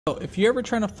So if you're ever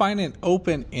trying to find an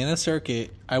open in a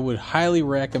circuit, I would highly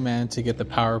recommend to get the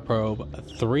Power Probe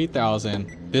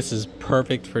 3000. This is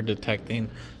perfect for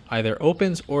detecting either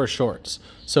opens or shorts.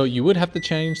 So you would have to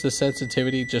change the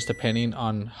sensitivity just depending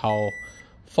on how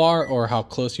far or how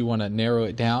close you want to narrow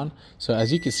it down. So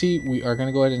as you can see, we are going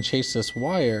to go ahead and chase this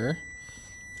wire,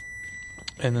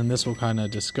 and then this will kind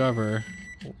of discover,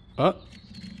 oh,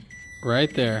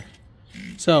 right there.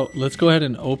 So let's go ahead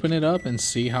and open it up and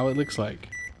see how it looks like.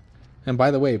 And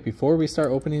by the way, before we start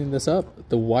opening this up,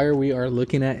 the wire we are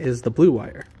looking at is the blue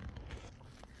wire.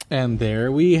 And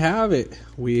there we have it.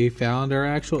 We found our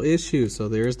actual issue. So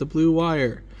there's the blue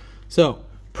wire. So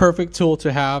perfect tool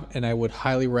to have, and I would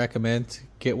highly recommend to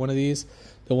get one of these.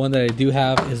 The one that I do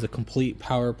have is the complete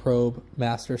Power Probe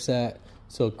master set.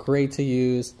 So great to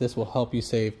use. This will help you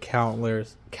save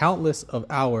countless of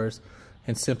hours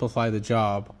and simplify the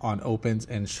job on opens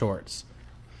and shorts.